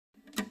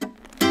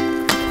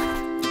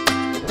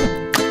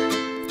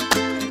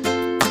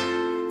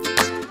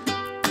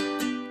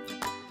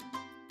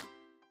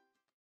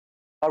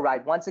All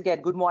right. Once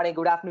again, good morning,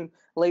 good afternoon,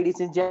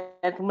 ladies and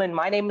gentlemen.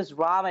 My name is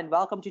Ram, and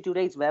welcome to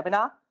today's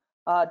webinar.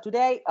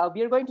 Today,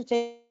 we are going to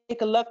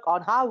take a look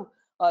on how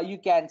you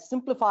can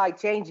simplify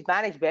change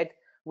management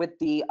with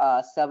the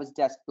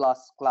ServiceDesk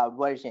Plus cloud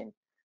version.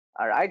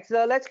 All right.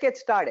 So let's get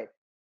started.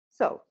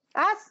 So,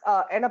 as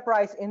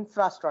enterprise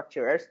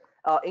infrastructures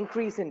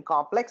increase in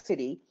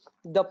complexity,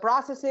 the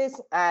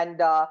processes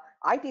and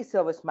IT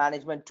service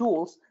management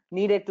tools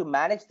needed to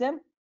manage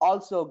them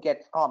also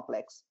get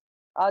complex.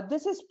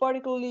 This is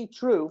particularly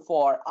true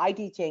for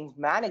IT change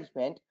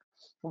management,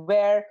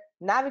 where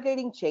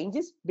navigating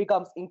changes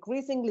becomes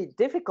increasingly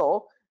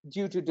difficult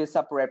due to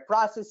disparate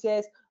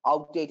processes,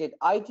 outdated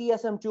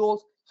ITSM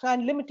tools,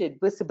 and limited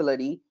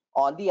visibility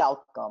on the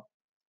outcome.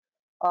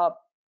 Uh,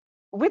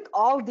 with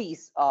all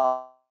these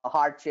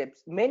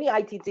hardships, many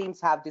IT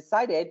teams have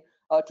decided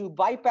to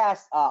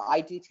bypass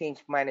IT change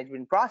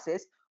management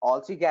process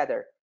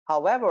altogether.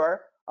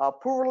 However,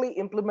 poorly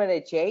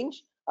implemented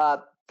change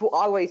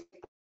always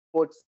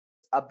puts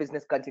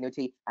business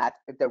continuity at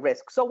the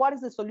risk. So, what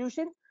is the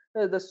solution?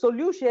 The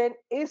solution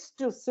is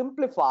to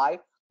simplify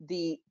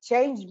the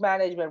change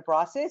management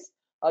process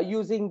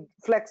using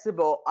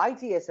flexible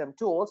ITSM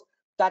tools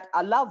that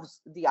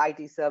allows the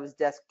IT service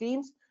desk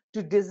teams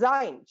to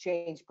design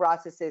change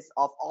processes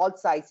of all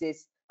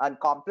sizes and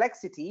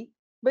complexity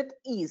with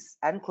ease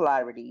and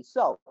clarity.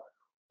 So,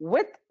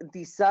 with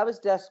the Service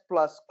Desk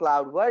Plus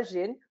cloud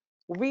version,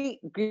 we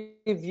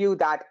give you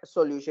that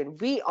solution.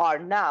 We are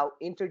now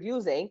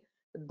introducing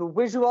the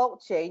Visual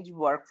Change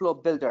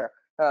Workflow Builder.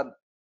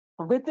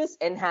 With this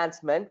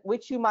enhancement,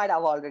 which you might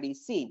have already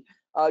seen,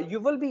 you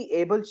will be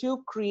able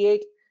to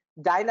create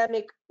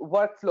dynamic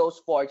workflows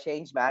for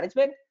change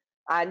management.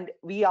 And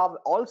we have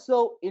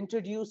also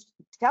introduced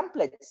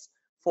templates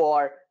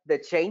for the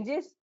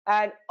changes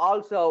and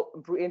also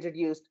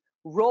introduced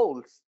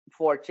roles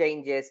for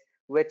changes,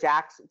 which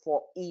acts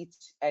for each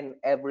and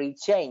every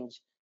change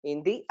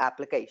in the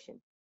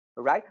application.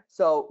 Right.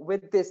 So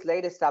with this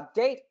latest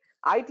update,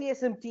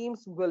 ITSM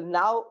teams will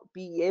now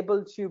be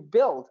able to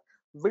build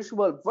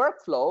visual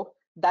workflow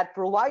that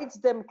provides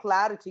them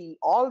clarity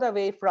all the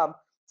way from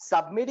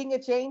submitting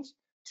a change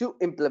to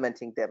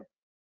implementing them.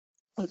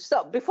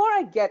 So before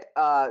I get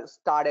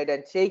started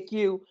and take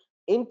you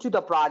into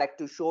the product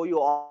to show you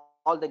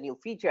all the new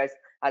features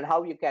and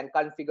how you can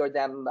configure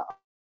them,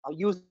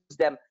 use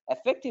them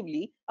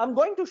effectively, I'm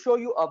going to show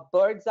you a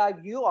bird's eye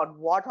view on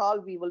what all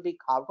we will be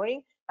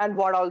covering and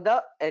what all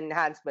the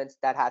enhancements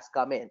that has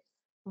come in.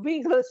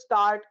 We will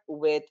start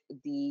with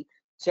the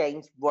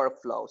change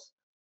workflows.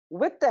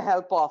 With the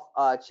help of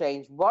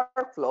change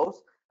workflows,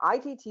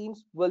 IT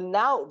teams will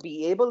now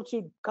be able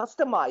to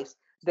customize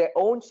their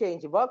own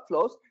change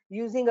workflows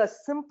using a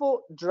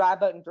simple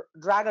drag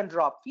and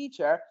drop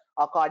feature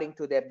according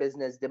to their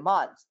business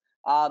demands.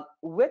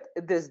 With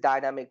this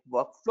dynamic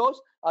workflows,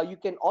 you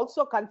can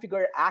also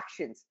configure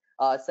actions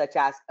such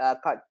as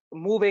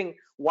moving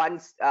one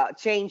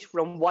change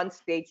from one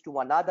stage to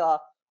another,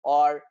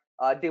 or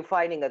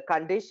defining a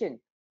condition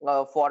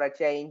for a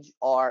change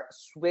or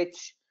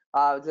switch.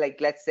 Like,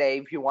 let's say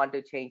if you want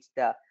to change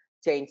the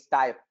change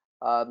type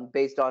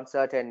based on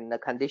certain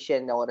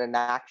condition or an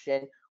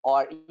action,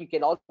 or you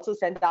can also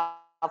send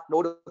off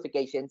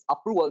notifications,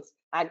 approvals,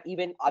 and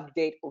even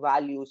update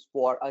values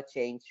for a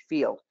change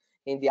field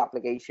in the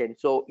application.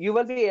 So you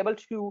will be able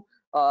to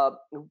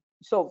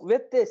so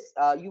with this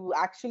you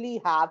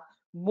actually have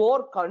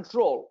more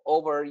control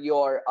over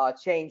your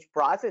change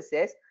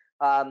processes,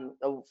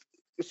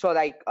 so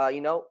like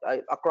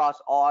across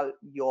all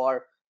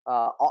your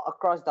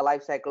across the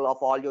life cycle of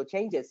all your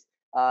changes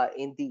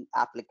in the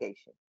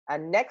application.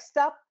 And next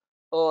up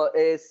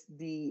is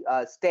the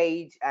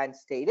stage and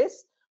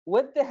status.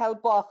 With the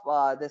help of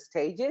the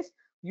stages,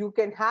 you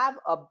can have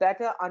a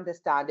better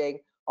understanding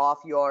of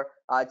your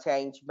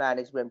change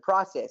management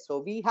process. So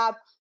we have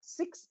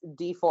 6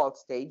 default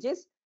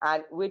stages,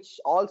 and which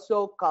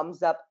also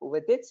comes up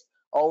with its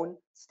own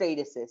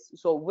statuses.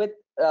 So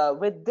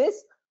with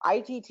this,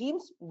 IT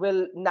teams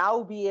will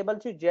now be able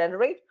to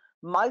generate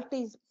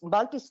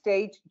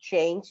multi-stage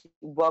change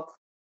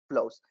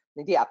workflows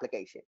in the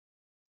application.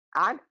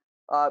 And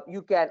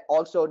you can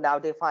also now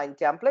define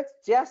templates,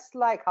 just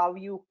like how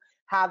you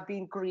have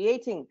been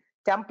creating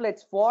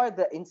templates for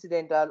the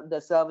incident or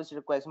the service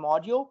request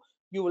module.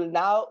 You will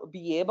now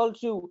be able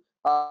to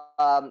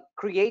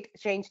create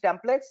change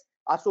templates,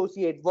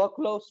 associate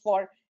workflows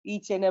for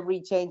each and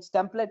every change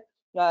template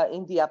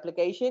in the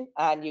application,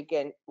 and you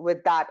can,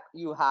 with that,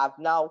 you have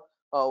now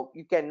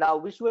you can now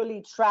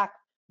visually track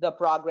the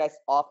progress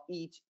of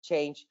each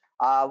change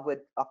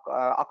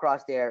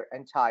across their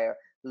entire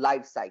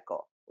life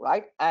cycle,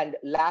 right? And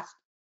last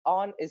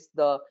on is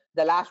the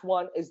last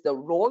one is the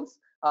roles.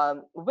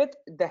 With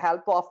the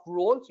help of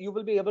roles, you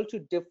will be able to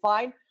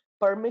define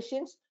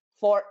permissions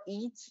for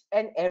each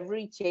and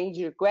every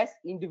change request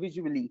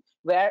individually,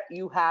 where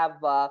you have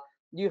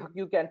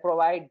you can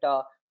provide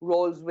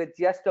roles with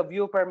just a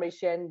view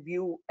permission,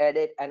 view,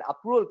 edit, and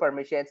approval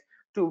permissions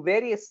to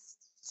various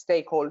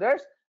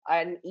stakeholders,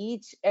 and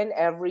each and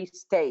every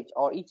stage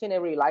or each and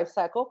every life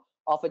cycle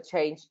of a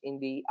change in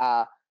the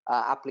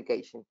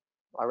application.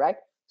 All right.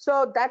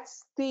 So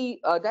that's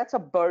a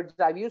bird's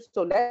eye view.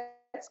 So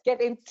let's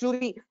get into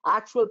the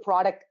actual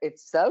product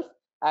itself,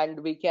 and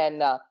we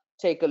can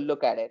take a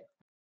look at it.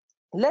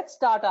 Let's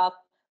start off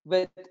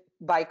with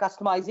by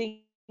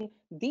customizing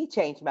the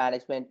change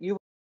management. You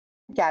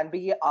can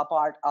be a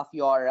part of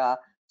your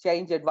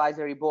change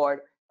advisory board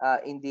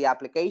in the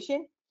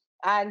application,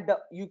 and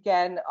you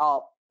can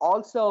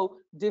also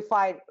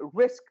define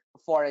risk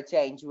for a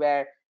change,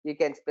 where you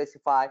can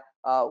specify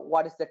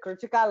what is the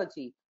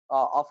criticality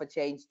of a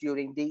change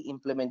during the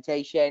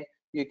implementation.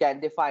 You can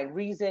define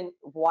reason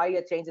why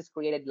a change is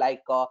created,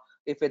 like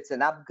if it's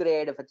an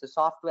upgrade, if it's a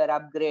software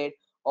upgrade,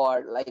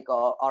 or like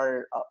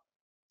or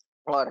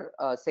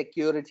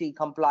security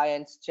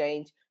compliance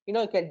change.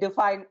 You can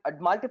define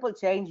multiple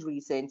change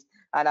reasons,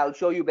 and I'll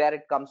show you where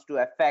it comes to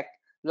effect.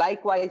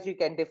 Likewise, you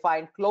can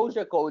define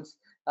closure codes,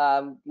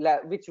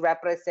 which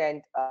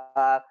represent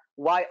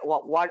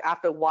what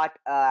after what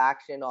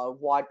action, or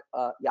what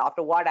yeah,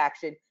 after what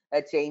action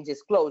a change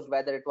is closed,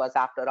 whether it was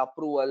after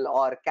approval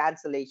or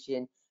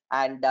cancellation.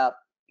 And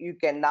you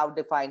can now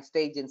define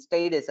stage and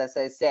status. As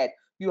I said,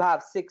 you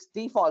have 6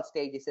 default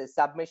stages: as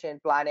submission,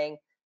 planning,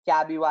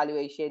 CAB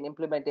evaluation,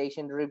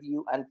 implementation,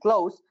 review, and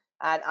close.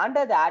 And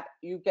under that,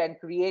 you can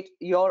create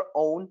your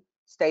own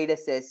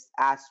statuses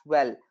as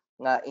well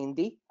in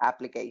the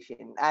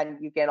application. And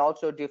you can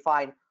also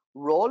define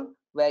role,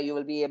 where you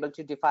will be able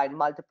to define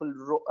multiple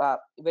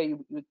where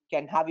you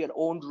can have your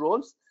own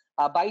roles.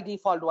 By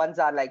default, ones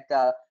are like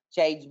the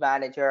change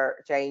manager,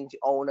 change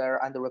owner,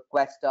 and the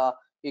requester.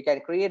 You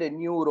can create a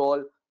new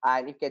role,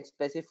 and you can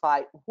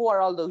specify who are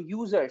all the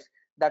users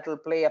that will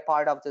play a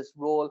part of this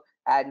role,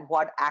 and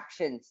what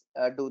actions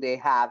do they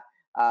have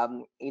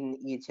in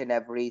each and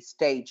every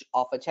stage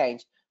of a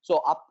change.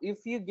 So if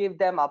you give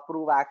them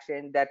approve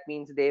action, that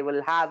means they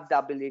will have the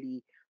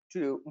ability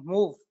to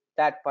move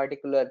that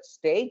particular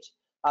stage,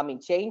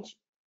 change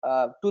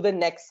to the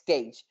next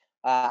stage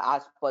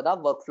as per the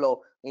workflow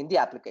in the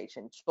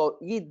application. So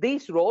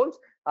these roles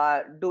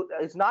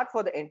is not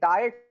for the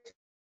entire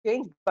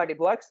change, but it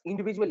works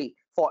individually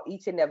for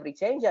each and every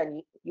change,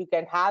 and you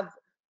can have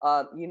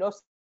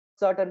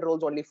certain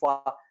roles only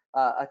for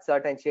a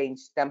certain change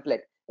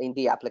template in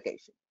the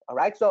application. All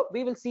right, so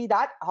we will see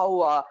that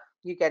how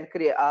you can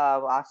create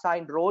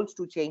assign roles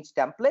to change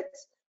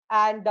templates.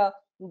 And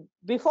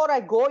before I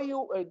go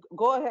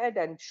ahead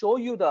and show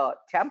you the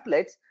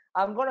templates,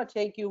 I'm going to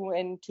take you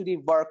into the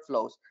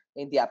workflows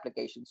in the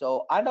application.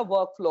 So under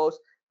workflows,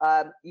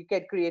 you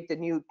can create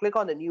click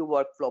on the new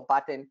workflow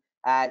button,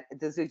 and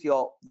this is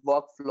your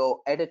workflow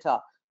editor,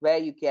 where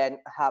you can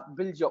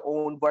build your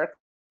own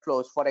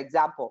workflows. For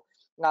example,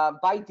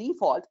 by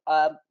default,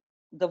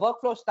 the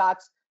workflow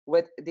starts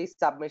with the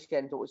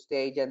submission to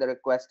stage and the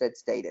requested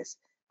status.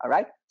 All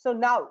right. So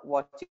now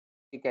what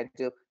you can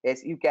do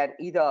is you can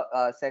either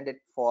send it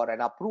for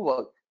an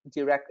approval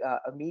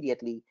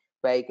immediately,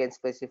 where you can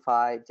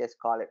specify, just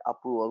call it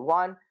approval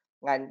 1.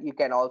 And you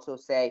can also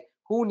say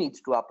who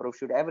needs to approve.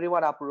 Should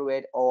everyone approve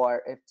it,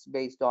 or if it's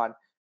based on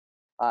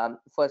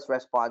first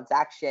response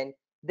action?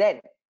 Then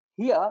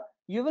here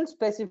you will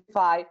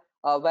specify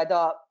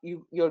whether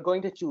you're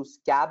going to choose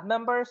CAB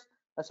members.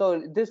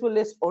 So this will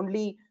list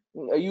only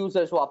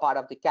users who are part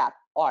of the CAB,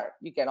 or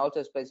you can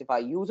also specify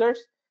users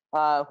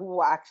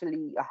who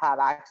actually have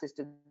access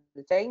to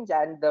the change,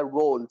 and the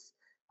roles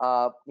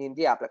in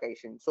the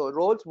application. So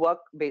roles work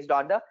based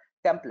on the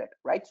template,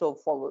 right? So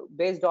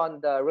based on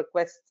the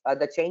request,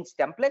 the change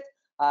template,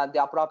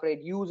 the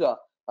appropriate user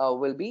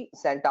will be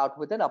sent out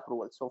with an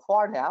approval. So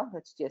for now,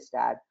 let's just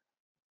add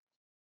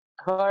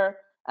her,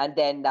 and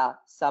then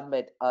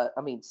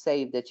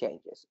save the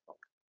changes.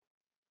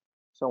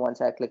 So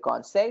once I click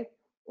on save,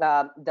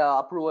 the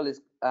approval is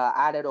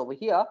added over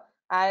here.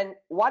 And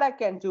what I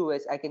can do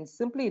is I can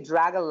simply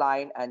drag a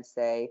line and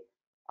say,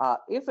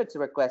 if it's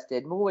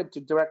requested, move it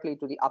directly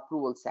to the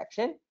approval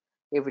section.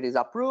 If it is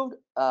approved,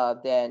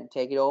 then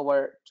take it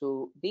over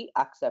to the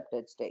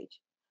accepted status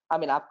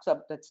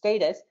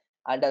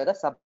under the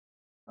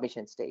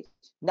submission stage.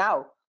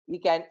 Now you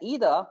can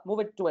either move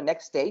it to a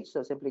next stage,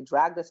 so simply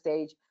drag the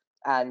stage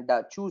and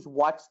choose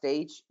what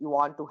stage you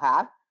want to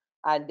have,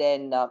 and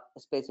then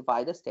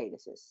specify the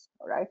statuses.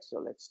 All right, so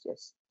let's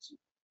just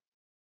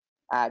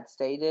add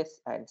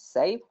status and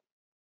save,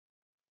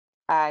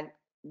 and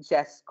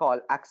just call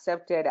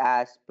accepted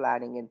as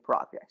planning in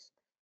progress.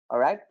 All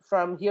right,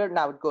 from here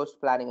now it goes to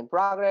planning in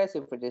progress.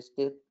 If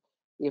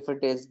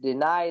it is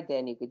denied,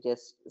 then you could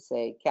just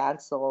say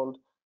canceled,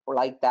 or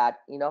like that.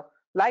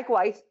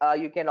 Likewise,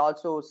 you can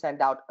also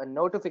send out a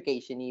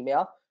notification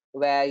email,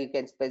 where you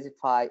can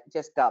specify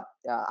just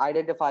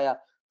identifier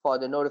for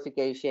the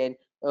notification,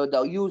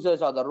 the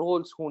users or the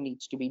roles who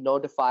needs to be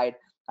notified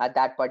at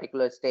that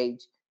particular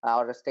stage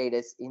or a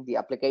status in the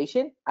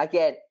application.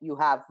 Again, you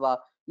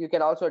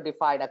can also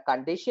define a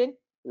condition,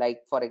 like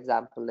for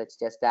example, let's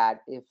just add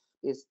if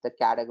is the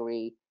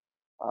category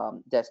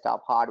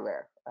desktop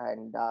hardware,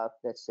 and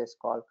let's just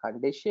call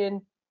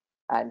condition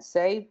and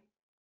save.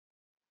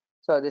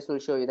 So this will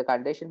show you the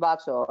condition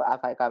box. So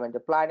if I come into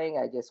planning,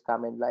 I just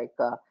come in like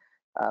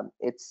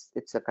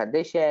it's a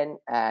condition,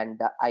 and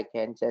I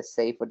can just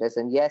say if it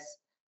isn't yes,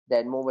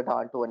 then move it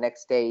on to a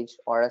next stage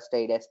or a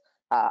status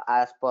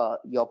as per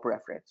your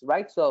preference,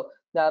 right? So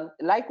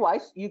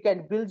likewise, you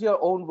can build your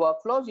own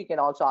workflows. You can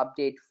also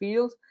update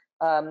fields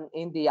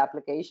in the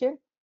application.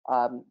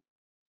 Um,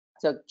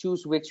 so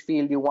choose which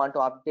field you want to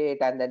update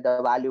and then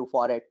the value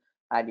for it,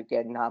 and you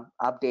can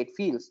update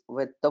fields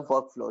with the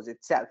workflows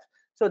itself.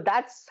 So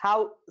that's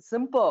how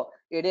simple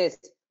it is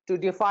to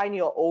define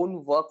your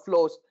own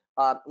workflows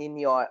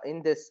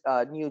in this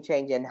new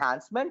change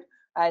enhancement.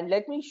 And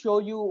let me show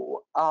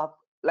you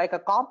like a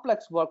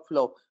complex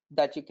workflow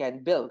that you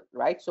can build,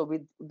 right? So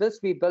with this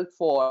we built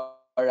for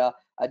a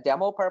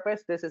demo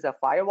purpose. This is a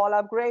firewall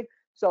upgrade.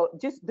 So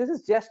this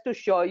is just to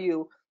show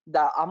you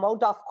the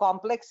amount of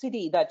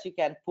complexity that you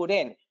can put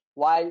in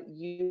while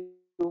you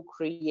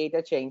create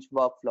a change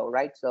workflow,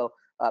 right? So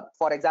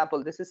for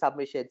example, this is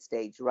submission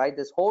stage, right?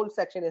 This whole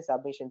section is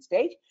submission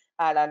stage,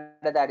 and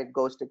under that it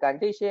goes to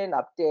condition,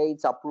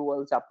 updates,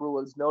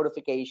 approvals,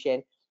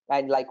 notification,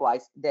 and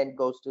likewise then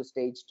goes to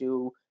stage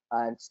 2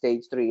 and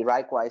stage 3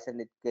 likewise, and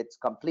it gets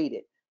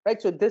completed,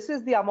 right? So this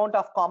is the amount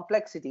of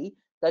complexity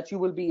that you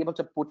will be able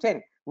to put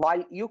in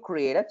while you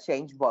create a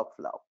change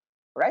workflow,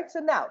 right? So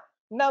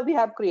now we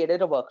have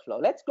created a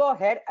workflow. Let's go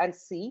ahead and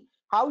see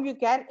how you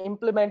can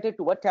implement it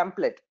to a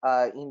template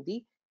in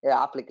the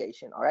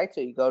application. All right, so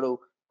you go to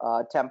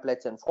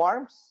templates and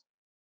forms,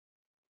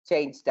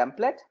 change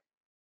template,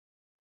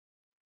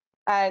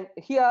 and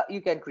here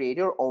you can create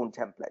your own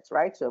templates,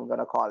 right? So I'm going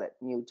to call it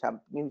new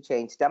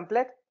change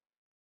template,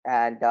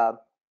 and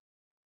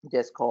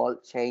just call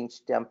change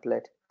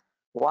template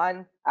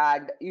 1,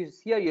 and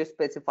here you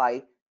specify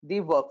the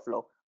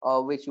workflow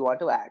which you want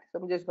to add. So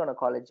I'm just going to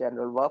call it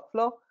general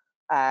workflow,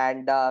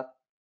 and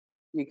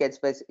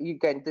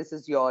this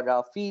is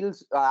your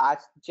fields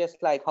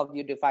just like how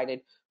you define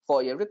it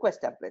for your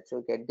request template. So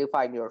you can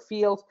define your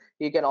fields.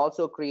 You can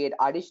also create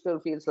additional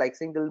fields like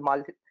single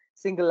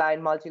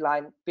line,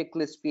 multi-line, pick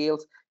list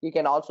fields. You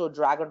can also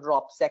drag and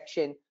drop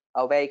section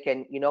where you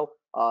can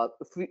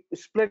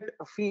split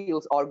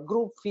fields or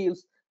group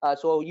fields,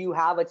 so you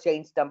have a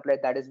change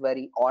template that is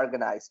very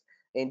organized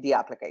in the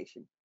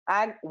application.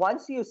 And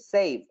once you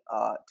save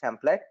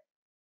template,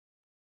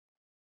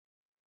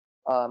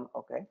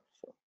 okay,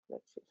 so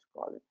let's just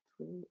call it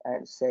 3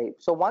 and save.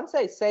 So once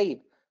I save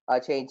a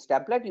change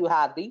template, you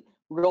have the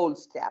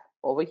roles tab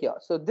over here.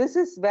 So this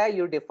is where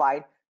you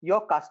define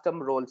your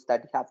custom roles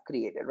that you have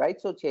created,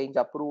 right? So change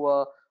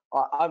approver,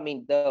 or I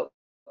mean the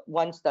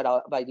ones that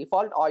are by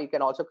default, or you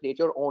can also create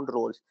your own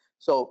roles.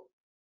 So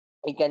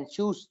you can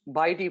choose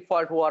by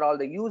default who are all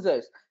the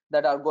users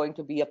that are going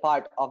to be a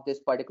part of this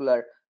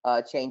particular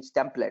change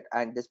template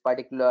and this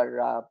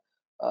particular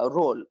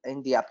role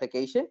in the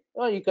application,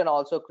 or you can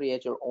also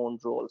create your own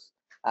roles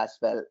as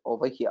well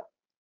over here.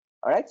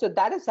 All right, so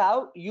that is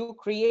how you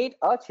create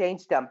a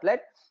change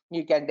template.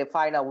 You can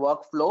define a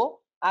workflow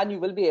and you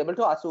will be able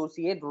to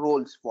associate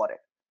roles for it.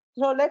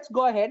 So let's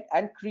go ahead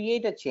and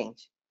create a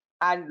change,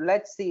 and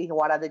let's see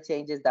what are the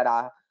changes that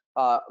are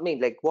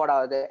what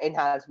are the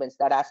enhancements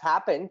that has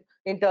happened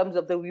in terms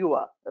of the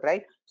viewer,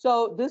 right?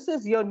 So this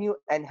is your new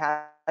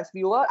enhanced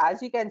viewer.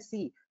 As you can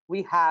see,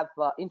 we have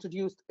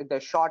introduced the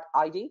short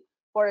ID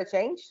for a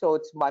change, so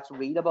it's much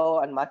readable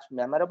and much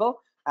memorable.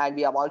 And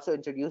we have also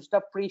introduced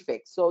a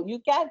prefix, so you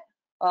can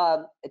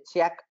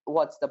check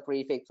what's the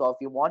prefix, or if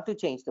you want to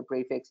change the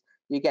prefix,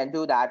 you can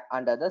do that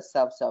under the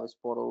self-service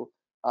portal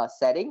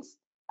settings.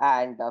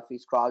 And if you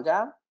scroll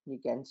down, you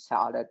can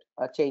start it,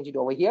 change it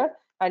over here,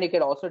 and you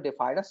can also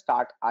define a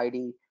start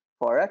ID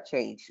for a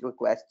change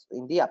request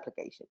in the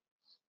application.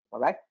 All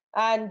right,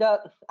 and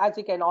as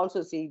you can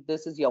also see,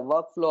 this is your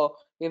workflow.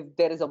 If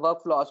there is a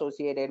workflow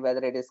associated,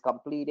 whether it is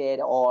completed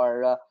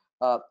or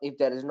if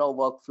there is no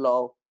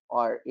workflow,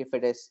 or if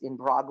it is in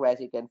progress,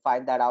 you can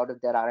find that out. If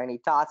there are any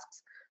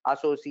tasks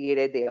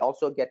associated, they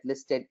also get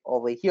listed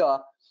over here.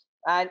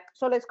 And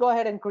so let's go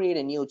ahead and create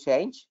a new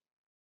change.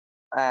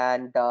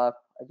 And I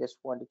just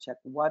want to check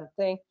one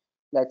thing.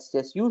 Let's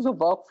just use a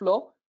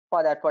workflow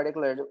for that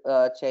particular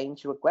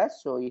change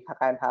request, so you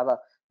can have a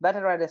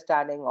better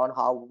understanding on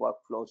how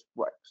workflows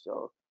work.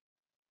 So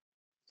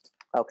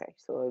okay,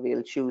 so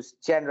we'll choose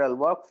general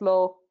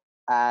workflow,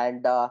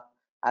 and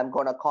I'm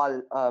going to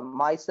call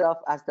myself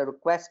as the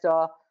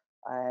requester,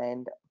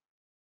 and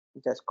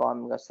just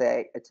I'm going to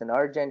say it's an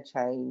urgent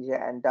change,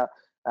 and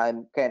I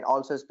can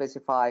also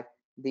specify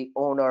the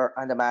owner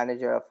and the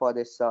manager for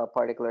this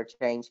particular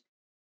change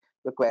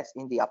request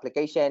in the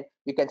application.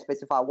 You can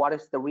specify what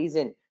is the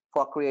reason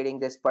for creating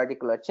this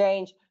particular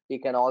change. You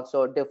can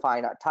also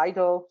define a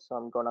title, so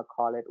I'm going to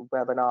call it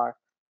webinar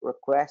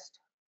request,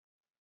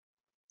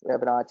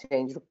 webinar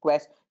change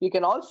request. You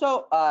can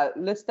also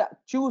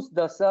choose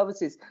the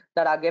services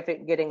that are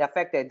getting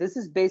affected. This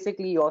is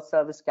basically your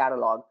service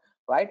catalog,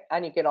 right?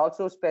 And you can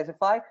also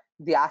specify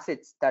the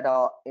assets that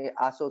are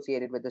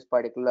associated with this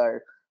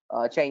particular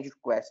change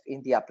request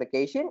in the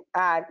application.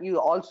 And you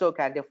also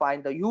can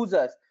define the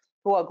users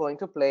who are going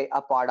to play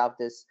a part of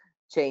this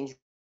change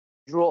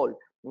role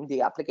in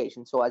the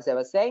application. So as I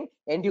was saying,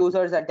 end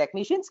users and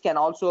technicians can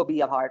also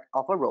be a part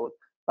of a role,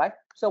 right?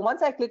 So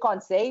once I click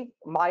on save,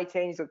 my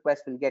change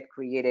request will get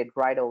created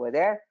right over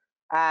there.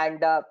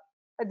 And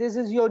this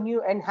is your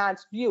new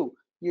enhanced view.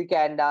 You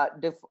can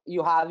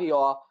you have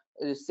your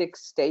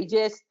 6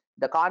 stages,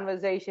 the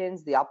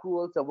conversations, the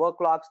approvals, the work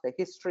logs, the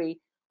history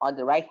on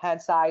the right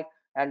hand side,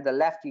 and the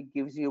left it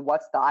gives you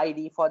what's the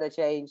ID for the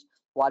change,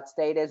 what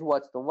status,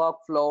 what's the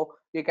workflow.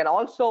 You can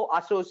also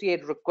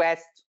associate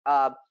requests,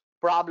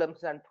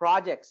 problems, and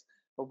projects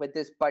with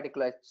this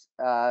particular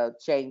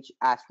change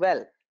as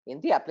well in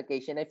the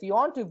application. If you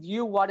want to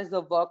view what is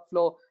the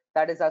workflow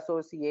that is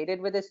associated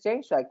with this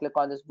change, so I click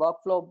on this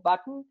workflow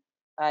button,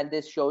 and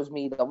this shows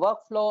me the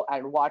workflow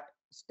and what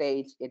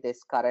stage it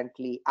is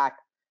currently at.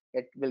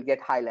 It will get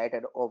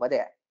highlighted over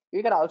there.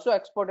 You can also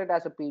export it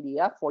as a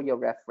PDF for your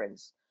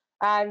reference.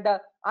 And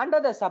under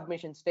the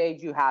submission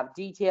stage, you have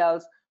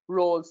details,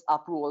 roles,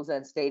 approvals,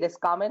 and status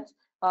comments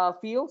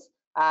fields.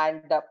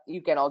 And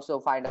you can also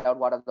find out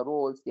what are the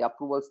roles, the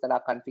approvals that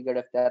are configured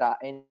if there are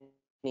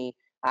any,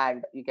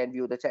 and you can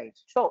view the change.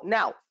 So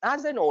now,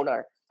 as an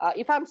owner,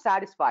 if I'm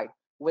satisfied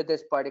with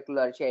this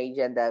particular change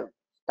and the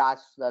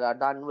tasks that are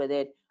done with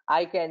it,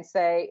 I can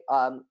say,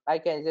 I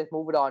can just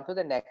move it on to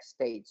the next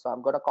stage. So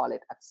I'm going to call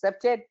it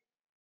accepted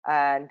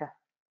and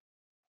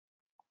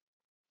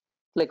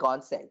click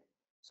on save.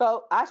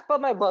 So as per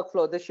my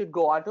workflow, this should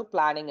go on to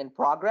planning in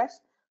progress.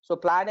 So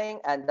planning,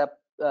 and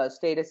the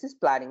status is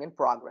planning in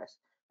progress.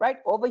 Right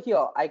over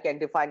here, I can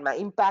define my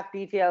impact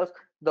details,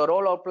 the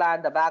rollout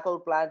plan, the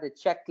backout plan, the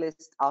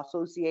checklist,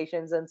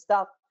 associations, and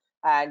stuff.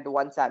 And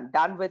once I'm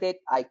done with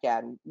it, I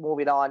can move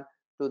it on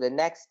to the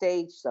next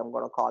stage. So I'm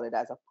going to call it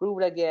as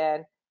approved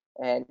again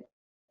and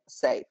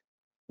save.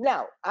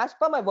 Now, as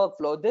per my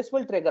workflow, this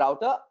will trigger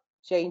out a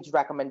change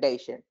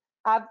recommendation.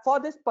 For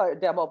this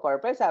demo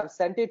purpose, I've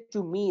sent it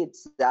to me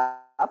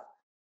itself.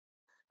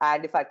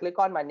 And if I click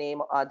on my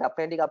name, the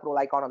pending approval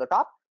icon on the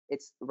top,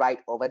 it's right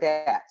over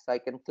there. So I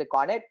can click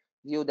on it,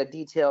 view the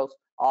details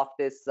of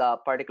this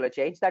particular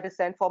change that is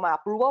sent for my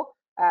approval.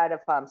 And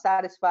if I'm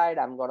satisfied,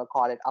 I'm going to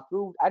call it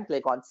approved and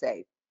click on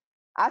save.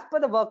 As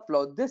per the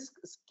workflow, this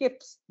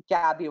skips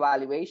CAB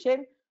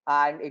evaluation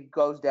and it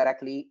goes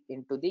directly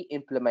into the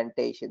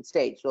implementation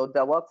stage. So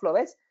the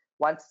workflow is,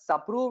 once it's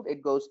approved,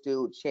 it goes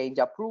to change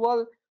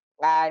approval.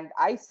 And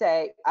I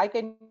say I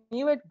can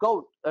view it,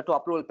 go to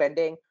approval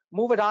pending,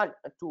 move it on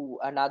to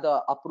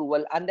another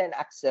approval, and then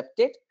accept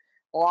it.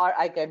 Or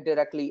I can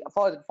directly,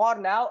 for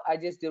now, I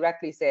just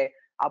directly say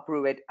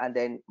approve it and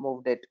then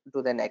moved it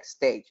to the next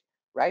stage,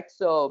 right?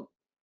 So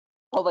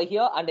over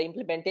here under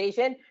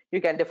implementation,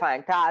 you can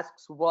define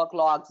tasks, work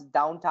logs,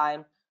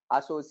 downtime,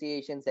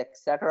 associations,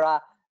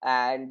 etc.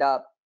 And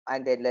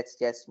then let's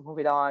just move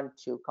it on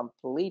to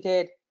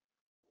completed,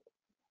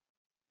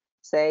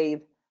 save,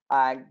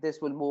 and this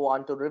will move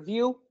on to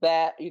review,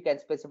 where you can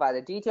specify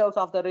the details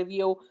of the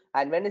review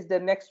and when is the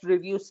next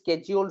review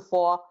scheduled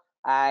for.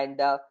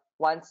 And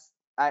once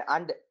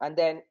and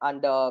then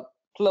under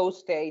close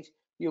stage,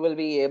 you will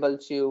be able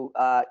to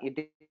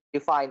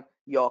define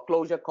your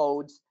closure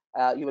codes.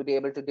 You will be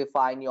able to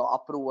define your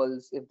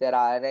approvals if there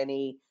are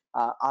any.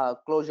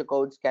 Closure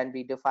codes can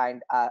be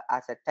defined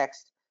as a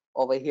text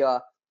over here.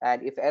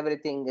 And if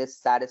everything is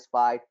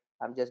satisfied,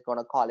 I'm just going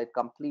to call it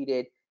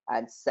completed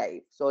and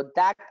save. So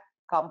that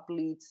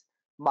completes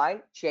my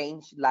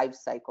change life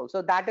cycle.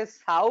 So that is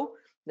how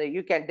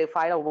you can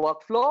define a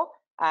workflow,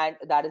 and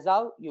that is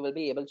how you will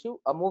be able to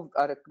move.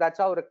 That's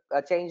how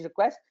a change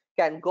request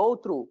can go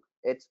through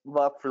its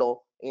workflow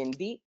in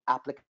the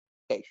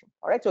application.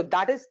 All right. So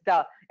that is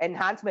the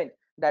enhancement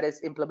that is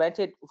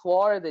implemented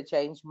for the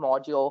change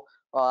module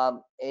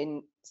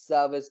in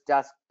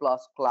ServiceDesk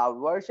Plus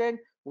Cloud version.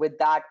 With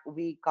that,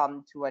 we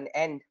come to an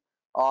end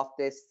of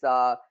this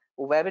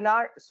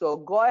webinar. So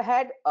go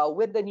ahead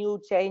with the new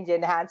change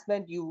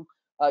enhancement. You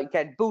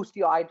can boost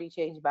your IT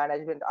change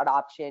management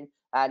adoption.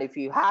 And if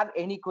you have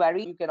any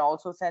query, you can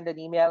also send an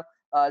email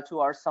to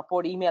our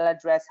support email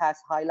address as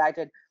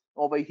highlighted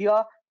over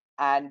here.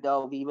 And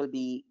we will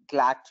be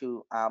glad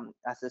to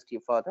assist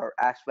you further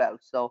as well.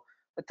 So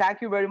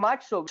thank you very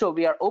much. So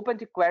we are open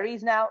to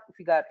queries now. If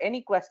you got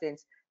any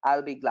questions,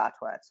 I'll be glad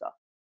to answer.